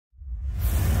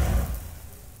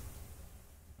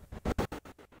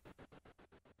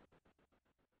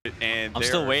And I'm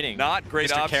still waiting. Not great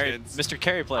Mr. options. Mr.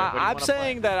 Carry player. I'm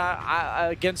saying that I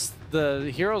against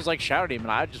the heroes like Shadow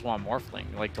Demon, I just want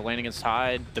Morphling, like to lane against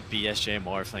Tide. The BSJ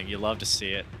Morphling, you love to see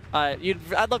it.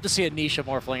 I'd love to see a Nisha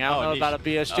Morphling. I don't know about a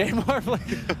BSJ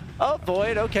Morphling. Oh,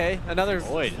 Void, okay. Another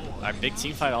Void, our big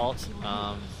team fight ult.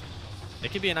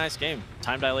 It could be a nice game.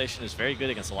 Time dilation is very good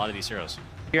against a lot of these heroes.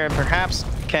 Here and perhaps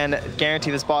can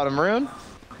guarantee this bottom rune.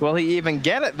 Will he even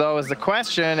get it, though, is the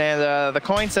question. And the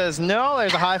coin says no.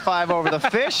 There's a high five over the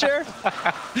Fisher.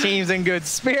 Team's in good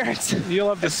spirits. You'll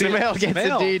have to see Sumail gets a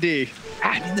DD.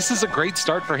 I mean, this is a great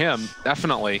start for him,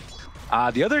 definitely.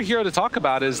 The other hero to talk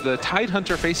about is the Tide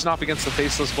Hunter facing off against the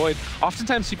Faceless Void.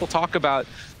 Oftentimes people talk about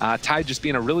Tide just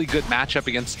being a really good matchup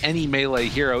against any melee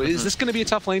hero. Is this going to be a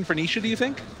tough lane for Nisha, do you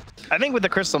think? I think with the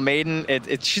Crystal Maiden,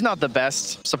 she's not the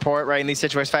best support right in these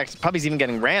situations. In fact, Puppy's even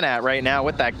getting ran at right now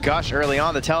with that gush early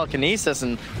on, the telekinesis,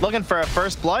 and looking for a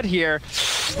first blood here.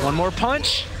 One more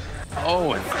punch.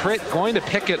 Oh, and Crit going to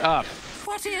pick it up.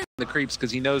 The creeps,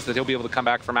 because he knows that he'll be able to come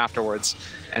back from afterwards,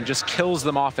 and just kills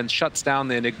them off and shuts down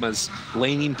the Enigma's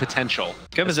laning potential.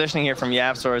 Good positioning here from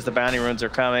YapzOr as the bounty runes are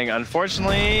coming.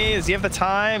 Unfortunately, does he have the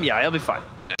time? Yeah, he'll be fine.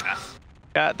 Yeah.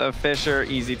 Got the Fisher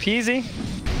easy peasy.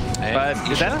 But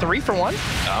is that 3 for 1?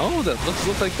 Oh, that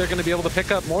looks like they're going to be able to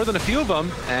pick up more than a few of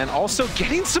them, and also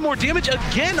getting some more damage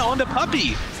again onto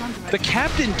Puppy. The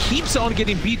captain keeps on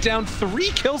getting beat down. 3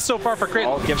 kills so far for Crit.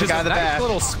 Oh, give the guy the nice back.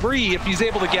 Little spree if he's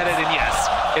able to get it, and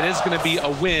yes, it is going to be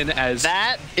a win. As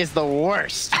that is the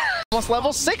worst. Almost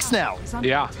level 6 now.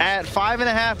 Yeah. At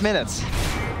 5.5 minutes.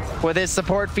 With his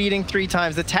support feeding 3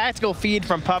 times. The tactical feed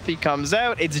from Puppy comes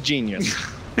out. It's genius.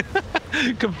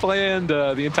 Complained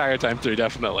the entire time through,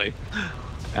 definitely.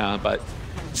 But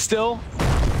still,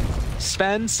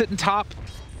 Sven sitting top.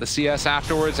 The CS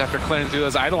afterwards, after clearing through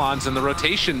those Eidolons, and the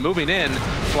rotation moving in.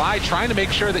 Fly trying to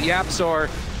make sure that YapzOr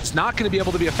is not going to be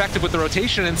able to be effective with the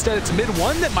rotation. Instead, it's mid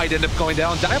 1 that might end up going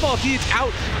down. Dieball, he's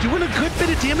out, doing a good bit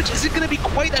of damage. Is it going to be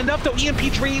quite enough, though?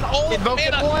 EMP draining all the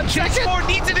mana. Chase4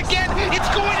 needs it again. It's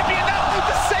going to be enough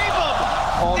to save him.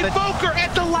 Invoker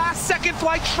at the last second,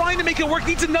 Fly trying to make it work,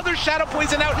 needs another Shadow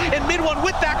Poison out, and mid 1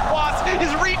 with that Quas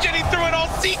is regenerating through it all.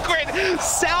 Secret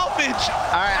salvage.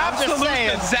 All right,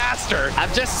 absolute disaster.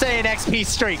 I'm just saying XP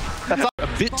streak. That's all. A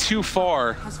bit too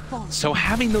far. So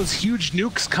having those huge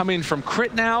nukes coming from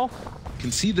Crit now, you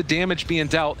can see the damage being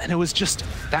dealt, and it was just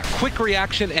that quick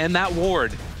reaction and that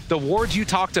ward. The ward you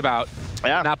talked about in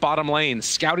that bottom lane,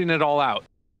 scouting it all out.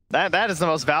 That is the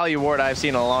most value ward I've seen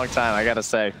in a long time, I gotta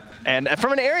say. And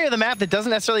from an area of the map that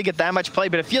doesn't necessarily get that much play,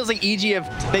 but it feels like EG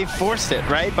they've forced it,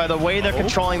 right? By the way they're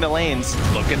controlling the lanes.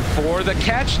 Looking for the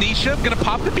catch. Nisha gonna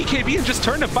pop the BKB and just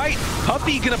turn to fight.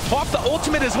 Puppy gonna pop the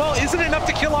ultimate as well. Isn't it enough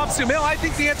to kill off Sumail? I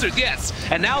think the answer is yes.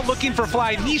 And now looking for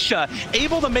Fly. Nisha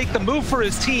able to make the move for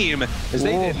his team, as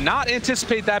they did not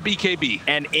anticipate that BKB.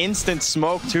 And instant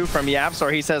smoke too from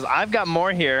YapzOr. He says, I've got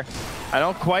more here. I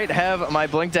don't quite have my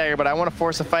Blink Dagger, but I want to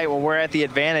force a fight when we're at the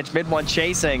advantage. Mid 1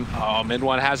 chasing. Oh, mid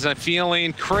 1 has a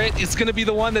feeling. Crit is going to be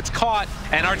the one that's caught,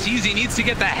 and Arteezy needs to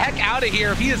get the heck out of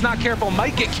here. If he is not careful,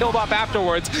 might get killed off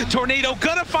afterwards. Tornado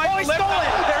gonna find the lift.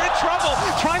 They're in trouble.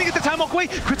 Trying to get the time away.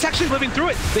 Crit's actually living through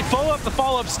it. They follow up the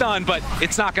follow-up stun, but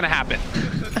it's not going to happen.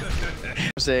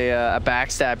 There's a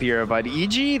backstab here, but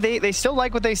EG, they still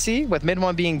like what they see with mid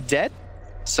 1 being dead.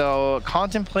 So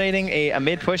contemplating a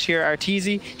mid push here,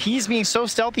 Arteezy. He's being so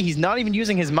stealthy, he's not even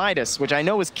using his Midas, which I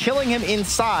know is killing him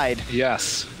inside.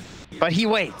 Yes. But he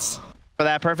waits for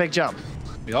that perfect jump.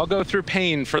 We all go through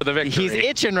pain for the victory. He's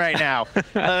itching right now.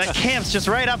 The camp's just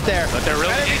right up there. But they're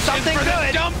really itching something for good.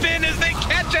 The jump in as they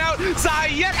catch out Zai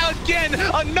yet again.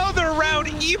 Another round.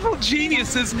 Evil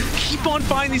geniuses keep on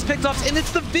finding these pickups, and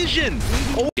it's the vision.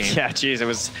 Oh. Yeah, geez, it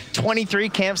was 23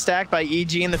 camp stacked by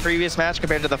EG in the previous match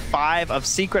compared to the 5 of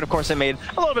Secret. Of course, it made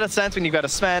a little bit of sense when you've got a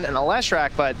Sven and a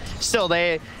Leshrac, but still,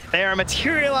 they are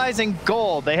materializing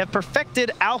gold. They have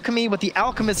perfected alchemy with the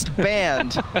Alchemist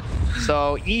Band.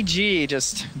 So EG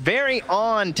just very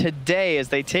on today as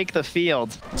they take the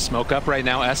field. Smoke up right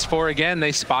now. S4 again.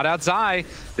 They spot out Zai.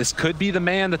 This could be the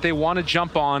man that they want to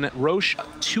jump on. Roche,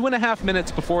 2.5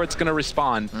 minutes before it's going to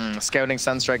respawn. Scouting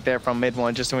Sunstrike there from mid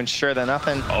 1 just to ensure that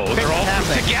nothing. Oh, they're all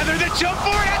together. They jump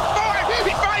for it. S4.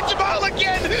 He finds them all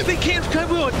again. They can't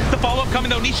do it. The follow-up coming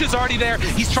though. Nisha's already there.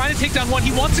 He's trying to take down 1.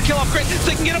 He wants to kill off Crit so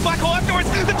they can get a black hole afterwards.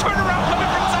 The turnaround coming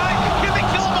from Zai. Can they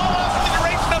kill them all off in the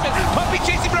duration of it? Puppy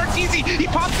chasing for Arteezy. He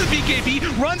pops the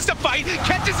BKB, runs to fight,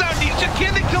 catches out Nisha.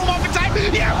 Can they kill him off in time?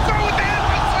 Yeah, throw with the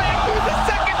handle slam. The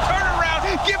second turnaround.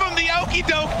 Give him the okie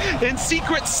doke. And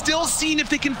Secret still seeing if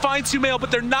they can find Sumail,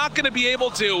 but they're not going to be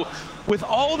able to. With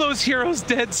all those heroes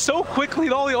dead so quickly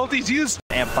and all the ultis used.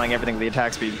 Amplifying everything with the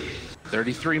attack speed.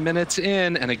 33 minutes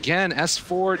in, and again,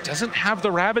 S4 doesn't have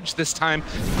the Ravage this time.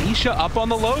 Nisha up on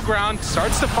the low ground,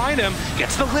 starts to find him,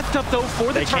 gets the lift up though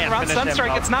for the turnaround.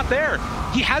 Sunstrike, it's not there.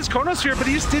 He has Chronosphere, but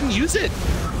he just didn't use it.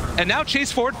 And now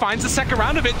Chase Forward finds the second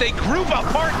round of it. They group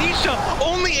apart. Nisha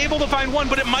only able to find one,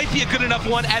 but it might be a good enough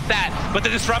one at that. But the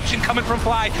disruption coming from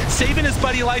Fly, saving his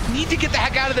buddy life. Need to get the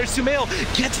heck out of there. Sumail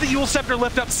gets the Eul Scepter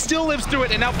lift up, still lives through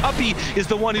it, and now Puppey is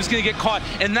the one who's going to get caught.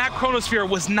 And that Chronosphere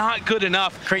was not good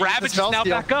enough. Ravage is now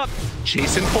back up.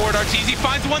 Chasing forward, RTZ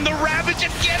finds one. The Ravage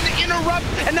again to interrupt,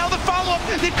 and now the follow-up.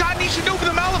 They've got Nisha over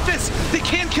the Malefice. They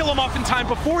can kill him off in time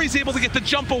before he's able to get the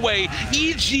jump away.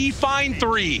 EG find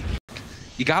 3.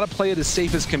 You got to play it as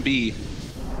safe as can be.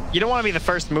 You don't want to be the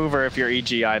first mover if you're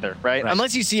EG either, right?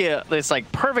 Unless you see this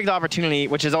like perfect opportunity,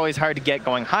 which is always hard to get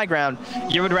going high ground,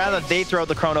 you would rather they throw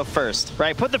the chrono first,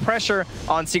 right? Put the pressure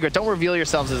on Secret. Don't reveal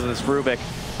yourselves as this Rubik,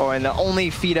 and only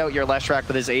feed out your Leshrac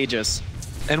with his Aegis.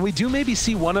 And we do maybe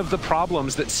see one of the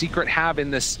problems that Secret have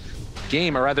in this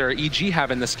game, or rather EG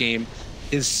have in this game,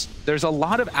 is there's a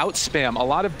lot of outspam, a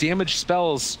lot of damage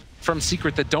spells from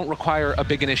Secret that don't require a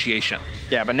big initiation.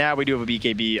 Yeah, but now we do have a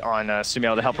BKB on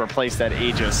Sumail to help replace that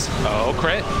Aegis. Oh,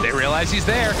 crit. They realize he's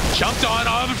there. Jumped on.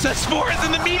 S4 is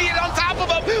in the immediate on top of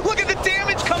him. Look at the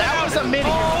damage coming out. That was a mini.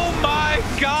 Oh my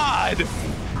God.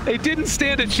 They didn't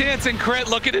stand a chance, and Crit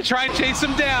looking to try and chase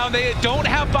him down. They don't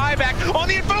have buyback on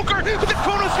the Invoker with the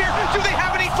Chronosphere. Do they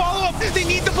have any follow-up? They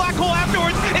need the black hole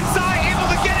afterwards, and Sai able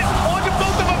to get it onto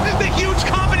both of them. The huge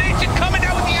combination coming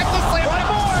out with the Endless Slam. One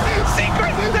more.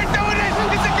 Secret, they're doing it.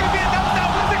 Is it going to be enough now?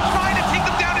 They're trying to take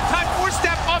them down in time.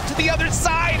 4-step up to the other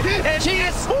side, and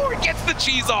S4 gets the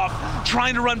cheese off.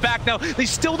 Trying to run back now. They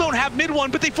still don't have mid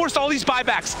one, but they forced all these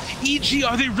buybacks. EG,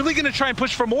 are they really going to try and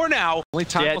push for more now?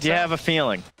 Yeah, do you have a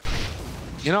feeling?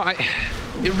 You know,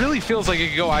 it really feels like it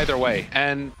could go either way.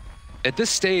 And at this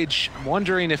stage, I'm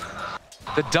wondering if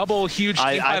the double huge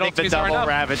team I think the double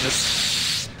Ravage is...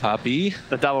 Puppey.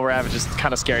 The double Ravage is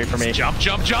kind of scary for me. Jump,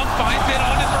 jump, jump. Finds it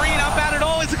on the 3. Not bad at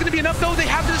all. Is it going to be enough, though? They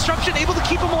have the disruption, able to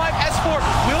keep him alive. S4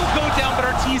 will go down, but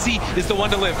RTZ is the one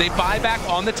to live. They buy back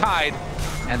on the Tide,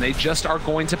 and they just are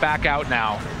going to back out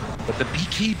now. But the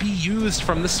BKB used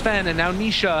from the Sven, and now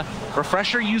Nisha.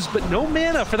 Refresher used, but no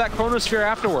mana for that Chronosphere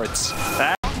afterwards.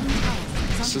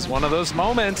 This is one of those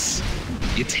moments.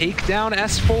 You take down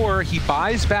S4, he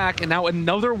buys back, and now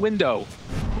another window.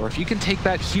 Or if you can take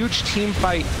that huge team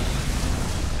fight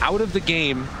out of the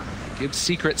game, gives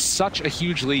Secret such a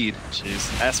huge lead.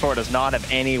 Jeez, S4 does not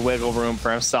have any wiggle room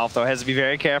for himself, though. Has to be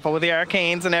very careful with the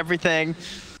arcanes and everything.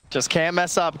 Just can't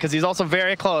mess up, because he's also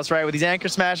very close, right? With these anchor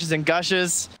smashes and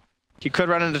gushes, he could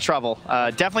run into trouble.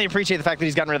 Definitely appreciate the fact that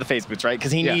he's gotten rid of the phase boots, right?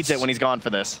 Because he needs it when he's gone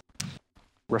for this.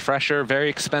 Refresher, very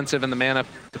expensive in the mana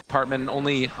department,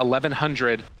 only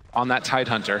 1,100 on that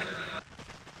Tidehunter.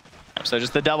 So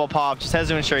just the double pop, just has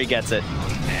to ensure he gets it.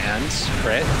 And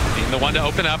Crit being the one to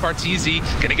open up. RTZ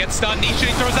gonna get stunned. Nisha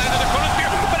throws out another Chronosphere,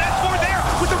 but S4 there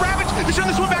with the Ravage. They turn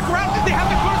this one back around. They have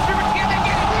the Chronosphere, but can they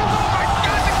get it? Oh my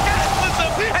God, the Cataclysm!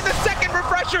 And the second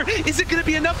Refresher. Is it gonna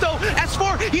be enough though?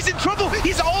 S4, he's in trouble.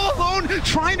 He's all alone,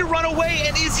 trying to run away.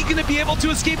 And is he gonna be able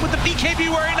to escape with the BKB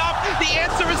wearing off? The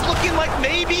answer is looking like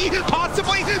maybe,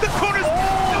 possibly. The corner's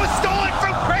was stolen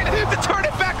from Crit to turn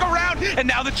it back around. And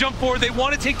now the jump forward, they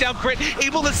want to take down Crit,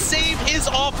 able to save his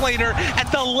offlaner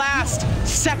at the last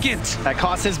second. That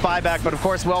cost his buyback, but of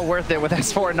course well worth it with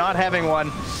S4 not having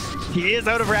one. He is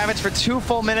out of Ravage for 2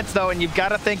 full minutes though, and you've got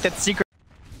to think that Secret...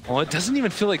 Well, it doesn't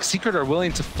even feel like Secret are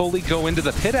willing to fully go into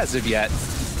the pit as of yet.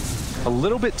 A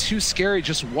little bit too scary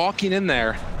just walking in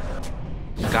there.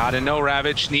 Gotta know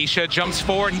Ravage. Nisha jumps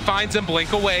forward, he finds him,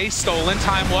 blink away, stolen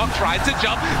time walk, tries to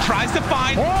jump, tries to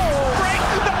find. Whoa! Break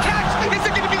the catch! Is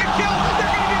it gonna be the kill? They're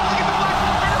gonna be able to get the black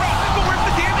turnaround, but where's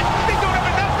the damage? They don't have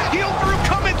enough. Heal through,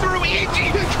 coming through,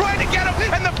 EG trying to get him,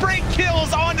 and the break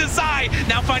kills onto Zai.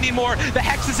 Now finding more, the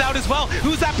Hex is out as well.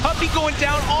 Who's that Puppey going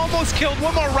down? Almost killed,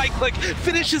 one more right click,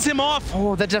 finishes him off.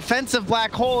 Oh, the defensive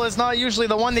black hole is not usually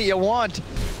the one that you want,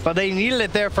 but they needed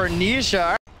it there for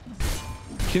Nisha.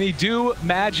 Can he do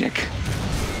magic?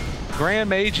 Grand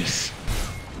Mages.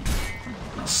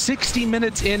 60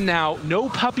 minutes in now, no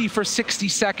Puppey for 60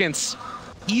 seconds.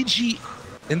 EG,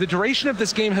 in the duration of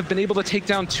this game, have been able to take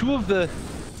down 2 of the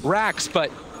racks, but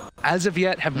as of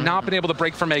yet have not been able to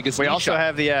break for Megas. We also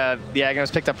have the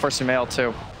Aghanim picked up for Sumail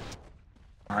too.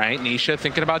 All right, Nisha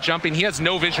thinking about jumping. He has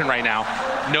no vision right now.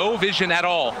 No vision at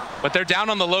all. But they're down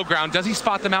on the low ground. Does he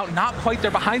spot them out? Not quite.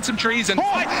 They're behind some trees. And he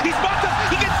spots them.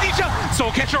 He gets Nisha.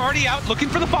 Soul Catcher already out, looking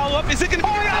for the follow-up. Is it going to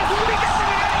be enough? He gets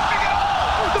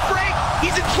it. The break.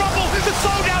 He's in trouble. The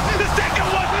slowdown. The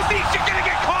second one. Nisha going to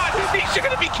get caught. Nisha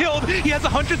going to be killed. He has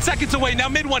 100 seconds away. Now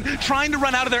mid one trying to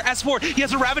run out of there. S4, he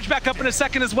has a Ravage back up in a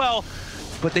second as well.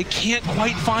 But they can't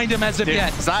quite find him as of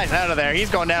yet. Zai's out of there. He's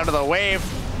going down to the wave.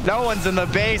 No one's in the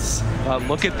base.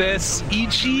 Look at this.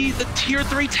 EG, the tier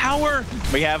 3 tower.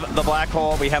 We have the black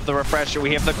hole. We have the refresher.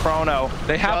 We have the chrono.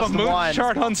 They have Just a moon one.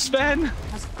 chart on Sven.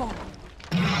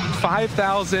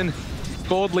 5,000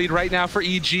 gold lead right now for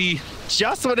EG.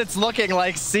 Just when it's looking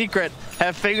like Secret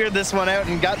have figured this one out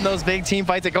and gotten those big team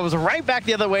fights, it goes right back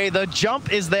the other way. The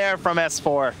jump is there from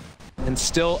S4. And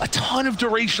still a ton of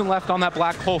duration left on that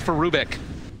black hole for Rubik.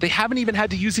 They haven't even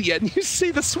had to use it yet. And you see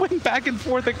the swing back and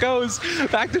forth it goes.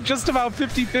 Back to just about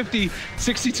 50-50,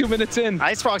 62 minutes in.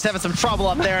 IceFrog's having some trouble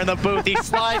up there in the booth. He's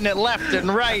sliding it left and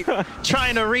right,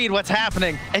 trying to read what's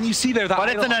happening. And you see there the But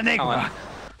it's an enigma.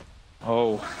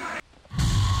 Oh.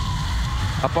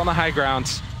 Up on the high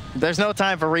ground. There's no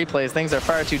time for replays. Things are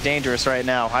far too dangerous right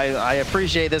now. I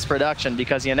appreciate this production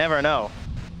because you never know.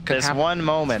 There's one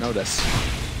moment. Notice.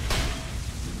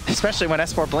 Especially when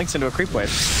S4 blinks into a creep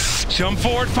wave. Jump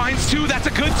forward, finds 2. That's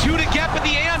a good 2 to get, but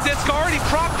the Aeon disc already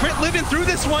proc crit living through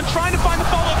this one, trying to find the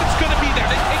follow-up. It's going to be there.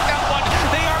 They take that one.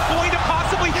 They are going to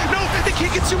possibly... No, they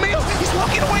can't get Sumail. He's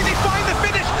walking away. They find the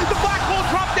finish. The black hole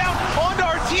dropped down onto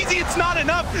Arteezy. It's not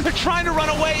enough. They're trying to run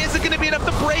away. Is it going to be enough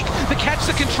to break, to catch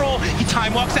the control? He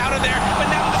time walks out of there, but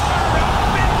now the turnaround.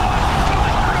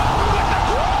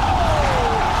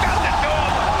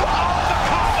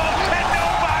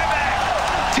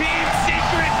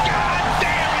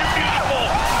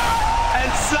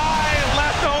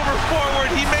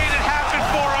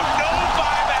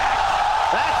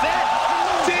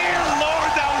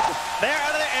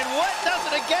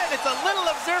 It's a little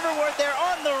observer ward there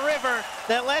on the river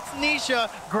that lets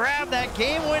Nisha grab that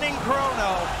game-winning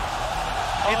chrono.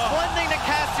 It's one thing to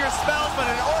cast your spells, but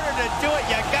in order to do it,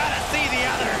 you gotta see the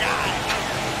other guy.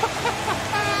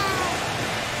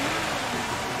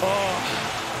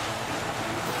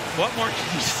 What more can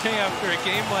you say after a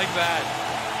game like that?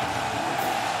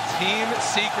 Team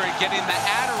Secret getting the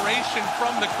adoration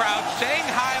from the crowd.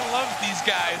 Shanghai loves these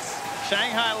guys.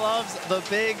 Shanghai loves the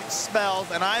big spells,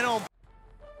 and I don't